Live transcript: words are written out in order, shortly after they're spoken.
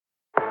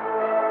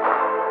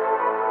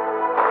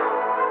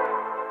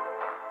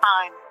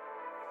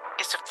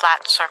is a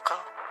flat circle.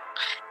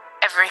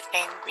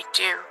 Everything we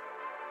do,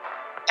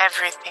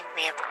 everything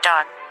we have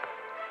done,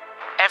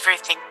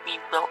 everything we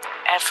will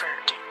ever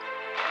do,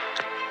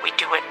 we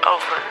do it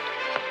over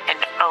and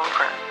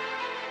over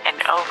and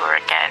over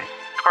again,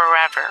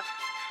 forever.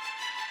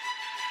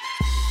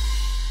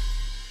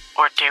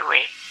 Or do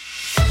we?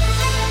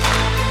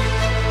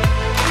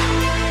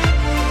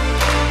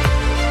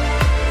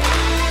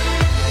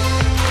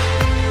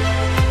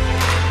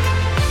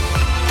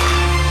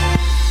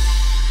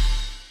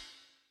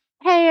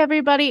 Hey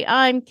everybody,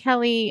 I'm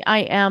Kelly. I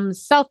am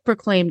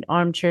self-proclaimed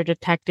armchair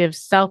detective,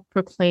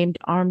 self-proclaimed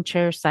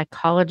armchair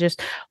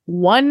psychologist,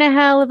 one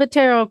hell of a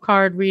tarot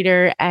card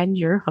reader, and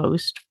your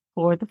host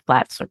for the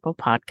Flat Circle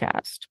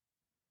podcast.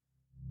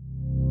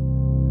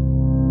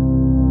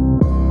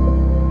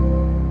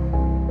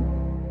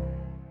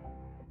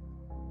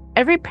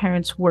 Every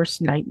parent's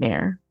worst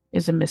nightmare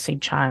is a missing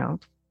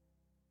child.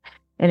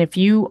 And if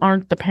you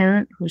aren't the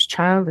parent whose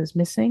child is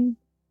missing,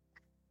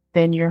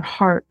 then your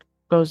heart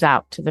goes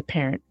out to the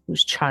parent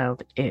whose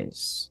child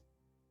is.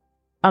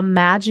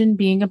 Imagine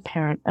being a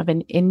parent of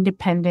an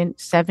independent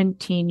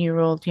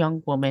 17-year-old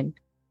young woman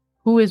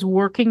who is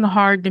working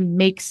hard to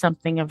make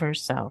something of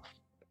herself.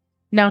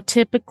 Now,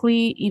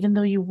 typically, even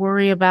though you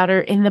worry about her,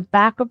 in the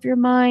back of your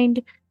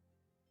mind,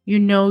 you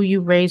know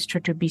you raised her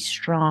to be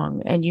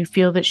strong and you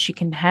feel that she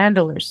can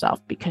handle herself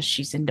because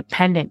she's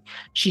independent,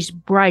 she's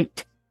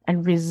bright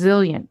and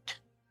resilient.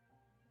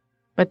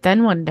 But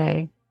then one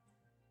day,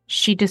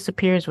 she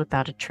disappears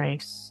without a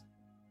trace.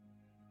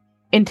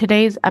 In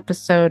today's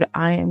episode,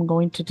 I am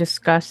going to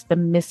discuss the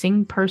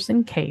missing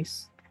person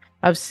case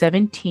of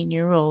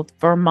 17-year-old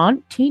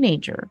Vermont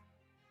teenager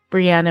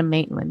Brianna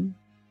Maitland,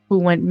 who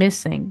went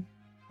missing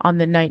on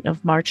the night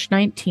of March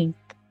 19th,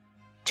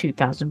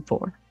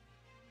 2004.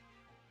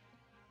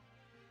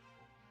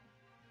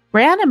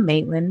 Brianna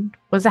Maitland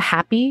was a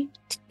happy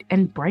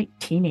and bright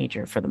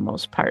teenager for the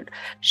most part.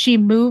 She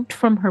moved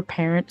from her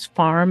parents'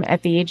 farm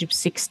at the age of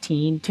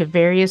 16 to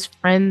various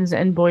friends'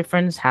 and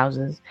boyfriends'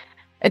 houses,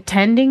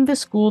 attending the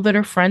school that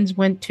her friends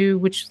went to,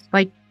 which was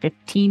like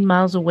 15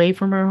 miles away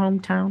from her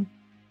hometown.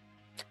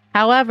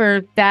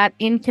 However, that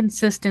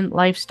inconsistent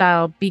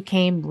lifestyle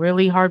became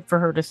really hard for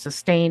her to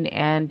sustain,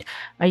 and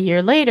a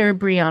year later,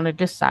 Brianna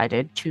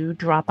decided to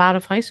drop out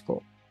of high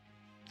school.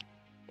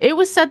 It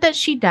was said that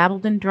she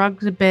dabbled in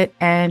drugs a bit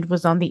and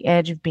was on the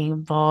edge of being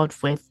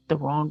involved with the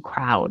wrong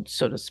crowd,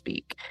 so to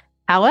speak.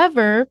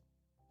 However,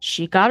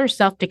 she got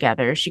herself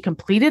together. She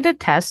completed a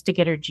test to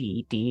get her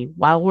GED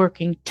while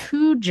working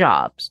 2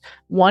 jobs,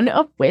 one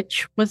of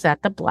which was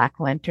at the Black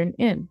Lantern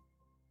Inn.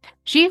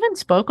 She even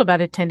spoke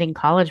about attending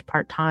college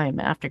part-time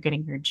after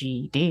getting her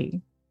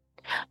GED.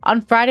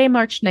 On Friday,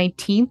 March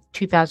 19th,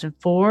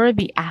 2004,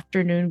 the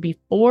afternoon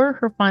before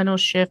her final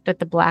shift at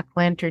the Black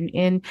Lantern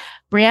Inn,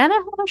 Brianna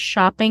had a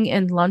shopping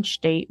and lunch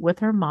date with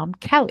her mom,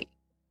 Kelly.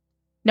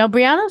 Now,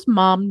 Brianna's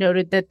mom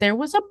noted that there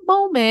was a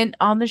moment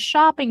on the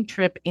shopping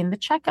trip in the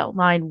checkout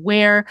line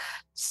where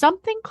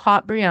something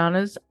caught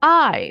Brianna's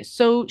eye.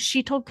 So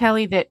she told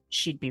Kelly that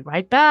she'd be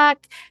right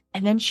back,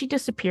 and then she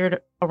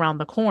disappeared around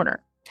the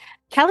corner.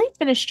 Kelly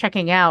finished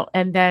checking out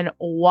and then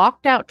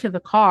walked out to the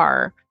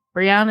car.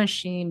 Brianna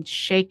seemed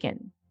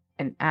shaken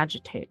and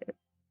agitated.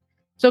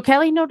 So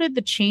Kelly noted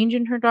the change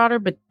in her daughter,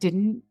 but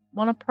didn't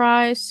want to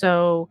pry.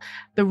 So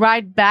the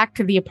ride back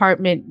to the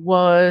apartment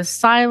was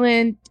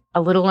silent,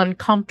 a little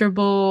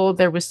uncomfortable.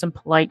 There was some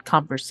polite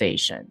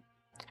conversation.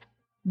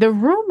 The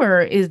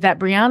rumor is that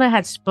Brianna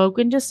had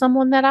spoken to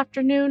someone that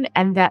afternoon,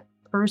 and that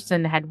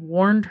person had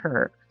warned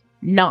her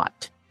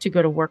not to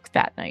go to work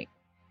that night.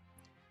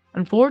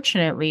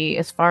 Unfortunately,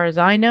 as far as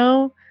I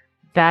know,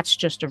 that's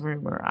just a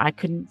rumor. I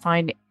couldn't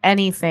find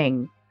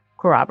anything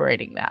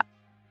corroborating that.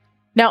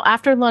 Now,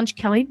 after lunch,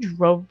 Kelly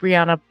drove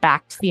Brianna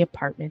back to the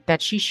apartment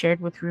that she shared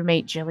with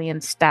roommate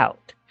Jillian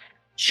Stout.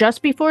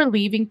 Just before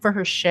leaving for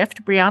her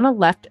shift, Brianna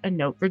left a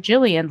note for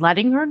Jillian,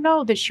 letting her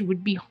know that she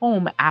would be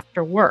home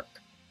after work.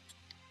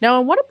 Now, I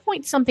want to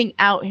point something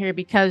out here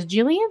because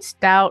Jillian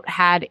Stout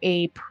had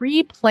a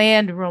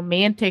pre-planned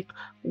romantic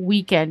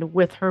weekend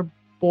with her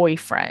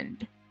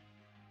boyfriend.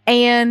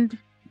 And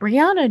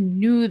Brianna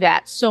knew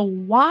that, so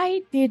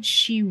why did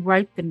she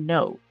write the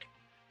note,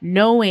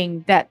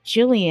 knowing that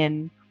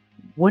Jillian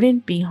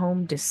wouldn't be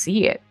home to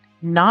see it,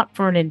 not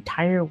for an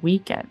entire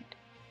weekend?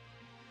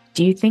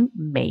 Do you think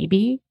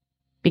maybe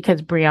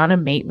because Brianna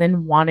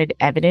Maitland wanted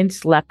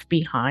evidence left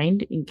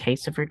behind in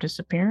case of her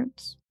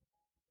disappearance?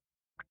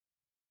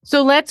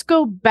 So let's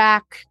go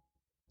back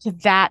to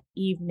that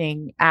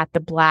evening at the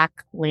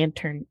Black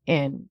Lantern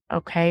Inn,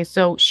 okay?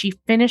 So she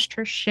finished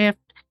her shift.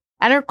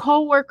 And her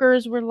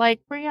coworkers were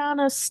like,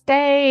 Brianna,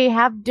 stay,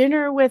 have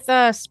dinner with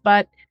us.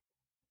 But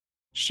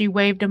she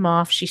waved him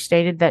off. She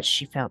stated that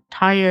she felt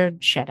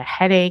tired, she had a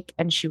headache,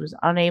 and she was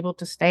unable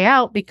to stay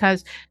out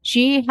because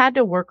she had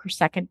to work her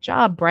second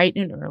job bright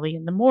and early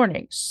in the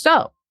morning.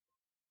 So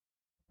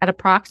at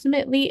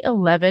approximately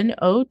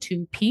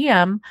 11:02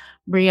 p.m.,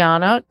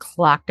 Brianna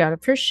clocked out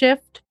of her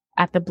shift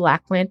at the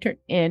Black Lantern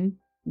Inn,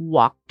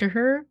 walked to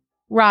her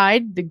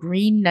ride the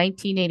green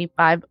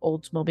 1985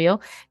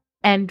 Oldsmobile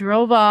and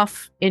drove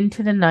off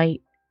into the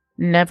night,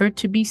 never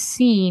to be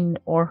seen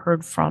or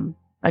heard from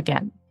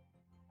again.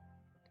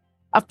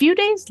 A few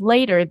days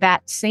later,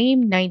 that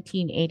same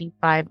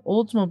 1985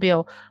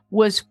 Oldsmobile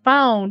was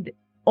found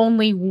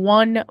only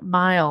 1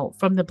 mile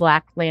from the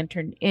Black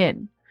Lantern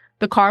Inn.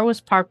 The car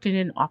was parked in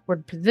an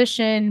awkward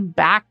position,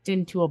 backed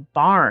into a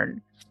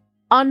barn.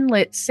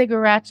 Unlit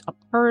cigarettes, a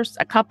purse,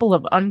 a couple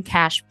of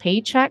uncashed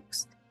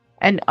paychecks,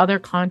 and other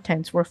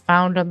contents were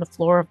found on the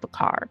floor of the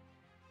car.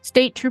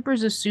 State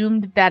troopers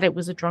assumed that it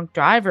was a drunk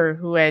driver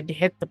who had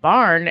hit the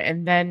barn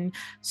and then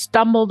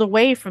stumbled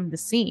away from the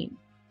scene.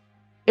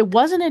 It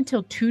wasn't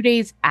until 2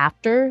 days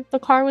after the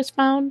car was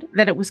found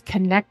that it was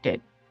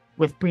connected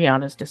with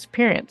Brianna's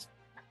disappearance.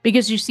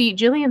 Because you see,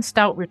 Jillian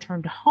Stout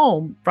returned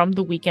home from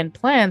the weekend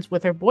plans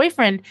with her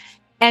boyfriend,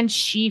 and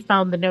she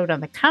found the note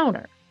on the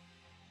counter.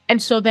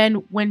 And so then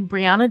when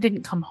Brianna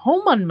didn't come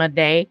home on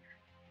Monday,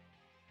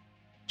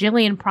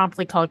 Jillian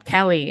promptly called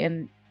Kelly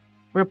and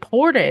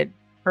reported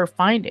her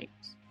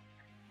findings.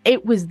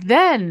 It was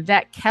then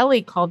that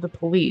Kelly called the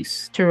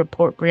police to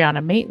report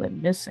Brianna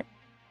Maitland missing.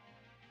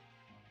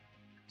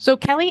 So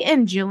Kelly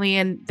and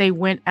Jillian, they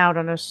went out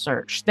on a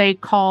search. They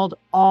called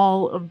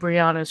all of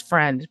Brianna's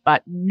friends,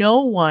 but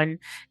no one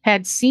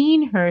had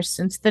seen her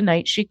since the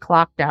night she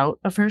clocked out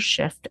of her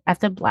shift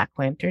at the Black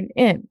Lantern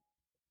Inn.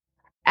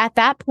 At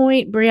that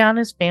point,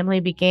 Brianna's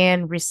family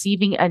began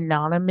receiving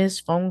anonymous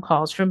phone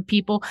calls from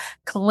people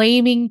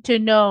claiming to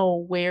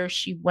know where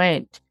she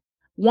went.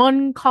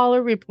 One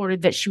caller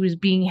reported that she was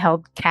being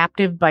held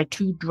captive by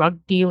 2 drug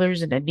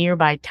dealers in a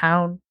nearby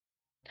town.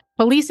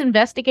 Police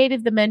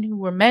investigated the men who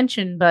were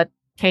mentioned, but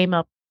came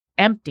up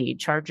empty.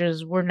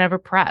 Charges were never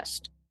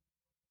pressed.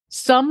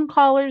 Some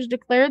callers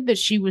declared that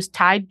she was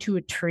tied to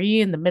a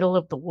tree in the middle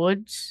of the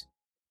woods,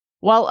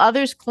 while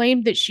others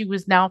claimed that she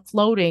was now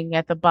floating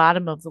at the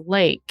bottom of the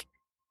lake.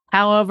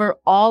 However,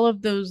 all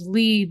of those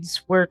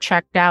leads were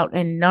checked out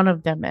and none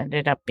of them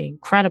ended up being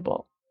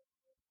credible.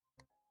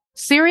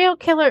 Serial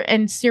killer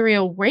and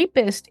serial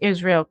rapist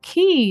Israel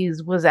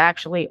Keyes was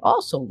actually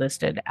also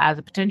listed as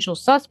a potential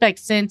suspect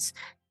since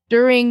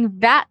during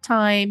that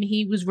time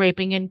he was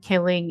raping and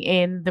killing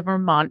in the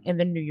Vermont and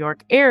the New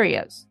York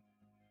areas.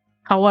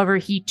 However,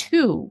 he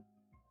too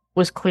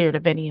was cleared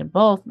of any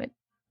involvement.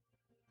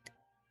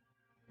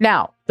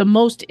 Now, the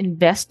most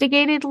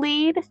investigated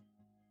lead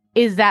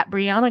is that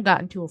Brianna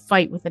got into a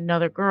fight with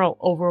another girl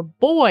over a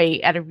boy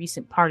at a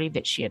recent party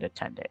that she had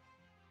attended.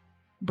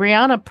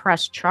 Brianna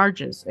pressed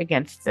charges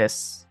against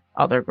this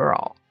other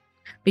girl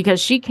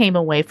because she came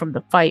away from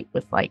the fight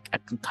with like a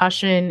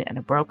concussion and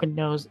a broken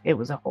nose. It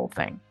was a whole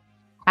thing.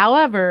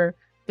 However,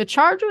 the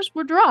charges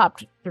were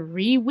dropped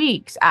 3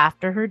 weeks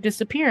after her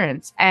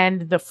disappearance,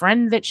 and the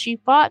friend that she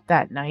fought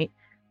that night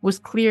was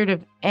cleared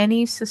of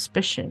any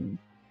suspicion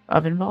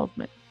of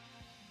involvement.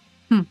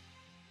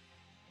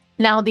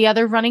 Now, the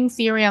other running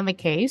theory on the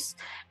case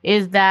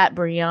is that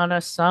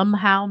Brianna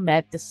somehow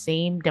met the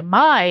same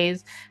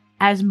demise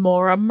as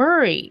Maura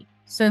Murray,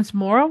 since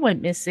Maura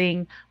went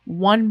missing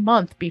 1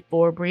 month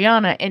before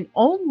Brianna and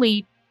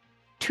only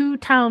 2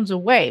 towns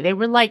away. They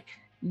were like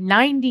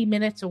 90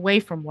 minutes away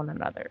from one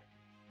another.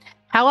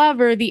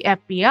 However, the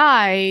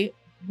FBI,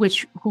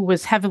 who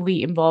was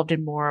heavily involved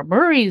in Maura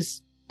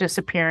Murray's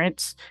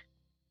disappearance,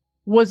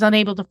 was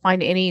unable to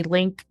find any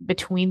link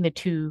between the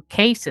 2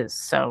 cases.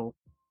 So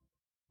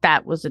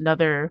that was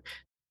another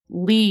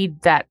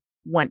lead that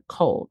went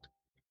cold.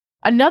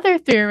 Another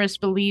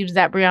theorist believes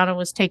that Brianna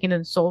was taken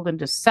and sold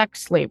into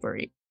sex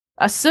slavery,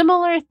 a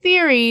similar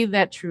theory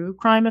that true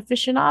crime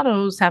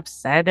aficionados have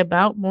said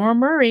about Maura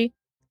Murray.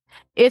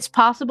 It's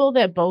possible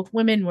that both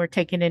women were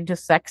taken into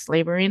sex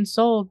slavery and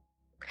sold.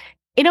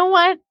 You know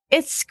what?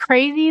 It's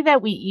crazy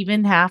that we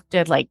even have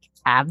to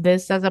have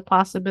this as a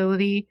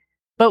possibility,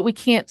 but we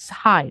can't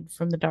hide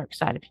from the dark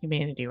side of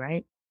humanity,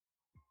 right?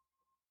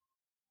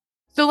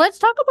 So let's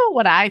talk about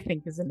what I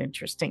think is an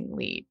interesting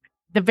lead.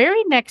 The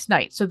very next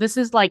night, so this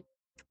is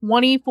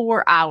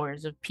 24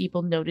 hours of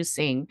people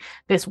noticing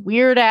this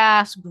weird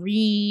ass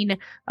green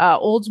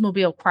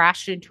Oldsmobile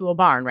crashed into a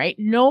barn, right?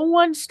 No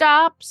one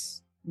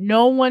stops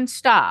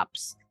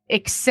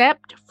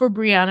except for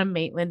Brianna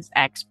Maitland's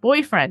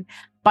ex-boyfriend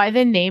by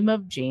the name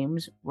of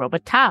James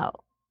Robital.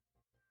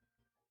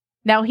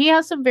 Now, he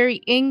has some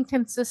very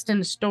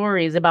inconsistent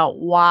stories about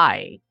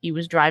why he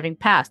was driving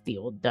past the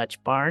old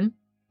Dutch barn,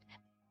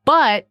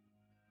 but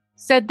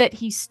said that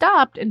he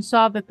stopped and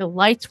saw that the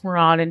lights were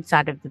on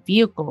inside of the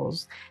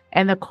vehicles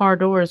and the car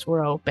doors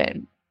were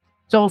open.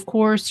 So, of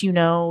course, he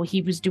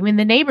was doing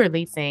the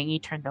neighborly thing. He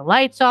turned the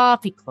lights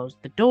off, he closed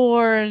the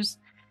doors,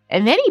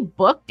 and then he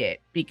booked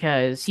it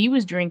because he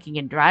was drinking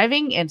and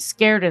driving and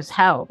scared as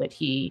hell that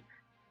he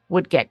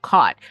would get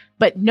caught.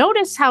 But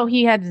notice how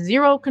he had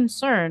zero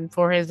concern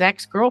for his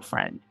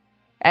ex-girlfriend,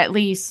 at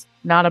least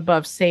not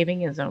above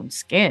saving his own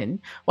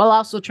skin, while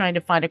also trying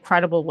to find a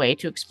credible way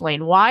to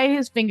explain why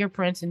his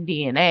fingerprints and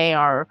DNA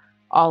are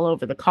all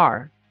over the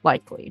car,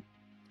 likely.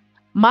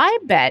 My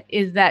bet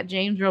is that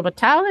James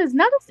Robital is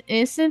not as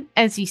innocent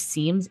as he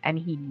seems and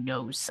he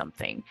knows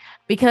something.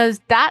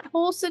 Because that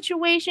whole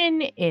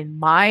situation, in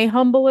my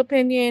humble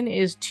opinion,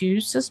 is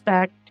too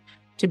suspect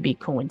to be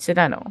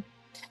coincidental.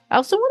 I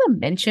also want to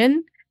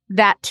mention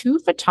that two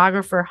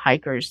photographer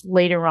hikers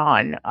later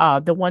on,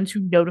 the ones who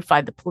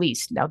notified the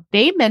police, now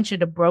they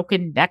mentioned a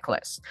broken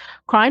necklace.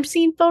 Crime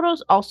scene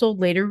photos also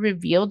later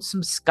revealed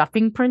some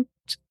scuffing prints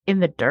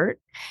in the dirt.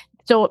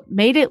 So it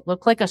made it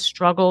look like a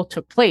struggle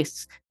took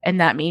place. And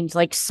that means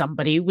like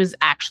somebody was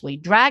actually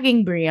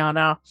dragging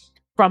Brianna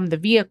from the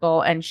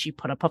vehicle and she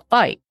put up a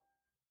fight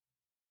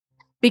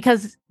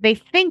because they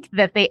think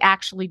that they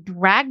actually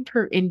dragged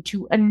her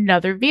into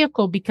another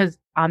vehicle because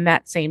on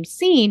that same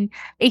scene,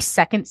 a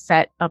second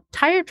set of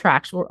tire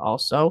tracks were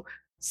also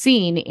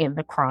seen in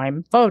the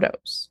crime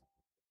photos.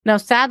 Now,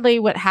 sadly,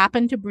 what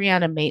happened to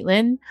Brianna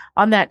Maitland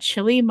on that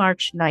chilly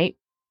March night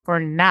for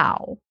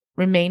now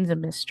remains a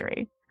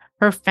mystery.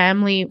 Her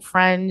family,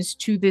 friends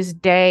to this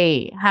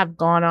day have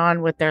gone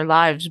on with their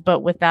lives, but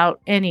without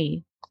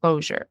any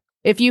closure.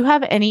 If you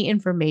have any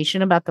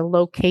information about the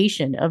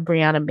location of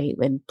Brianna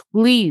Maitland,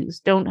 please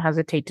don't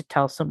hesitate to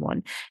tell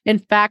someone. In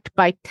fact,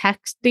 by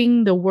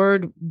texting the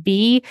word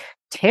B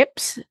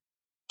tips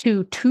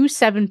to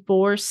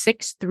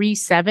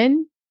 274-637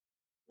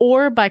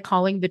 or by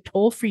calling the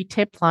toll-free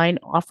tip line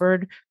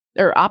offered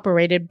or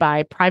operated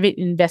by private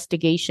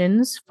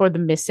investigations for the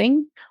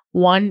missing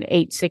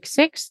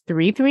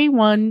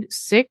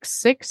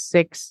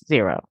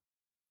 1-866-331-6660.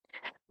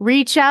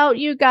 Reach out,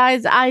 you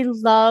guys. I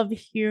love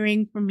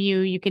hearing from you.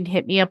 You can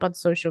hit me up on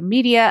social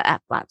media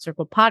at Flat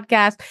Circle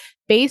Podcast,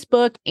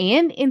 Facebook,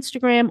 and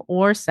Instagram,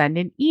 or send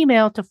an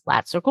email to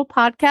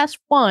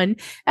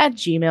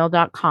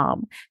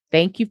flatcirclepodcast1@gmail.com.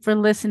 Thank you for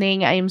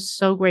listening. I am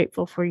so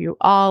grateful for you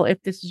all.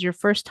 If this is your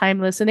first time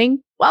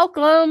listening,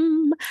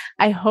 welcome.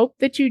 I hope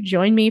that you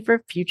join me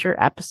for future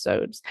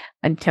episodes.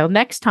 Until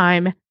next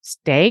time,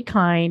 stay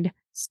kind,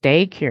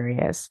 stay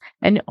curious,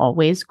 and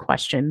always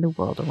question the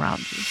world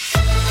around you.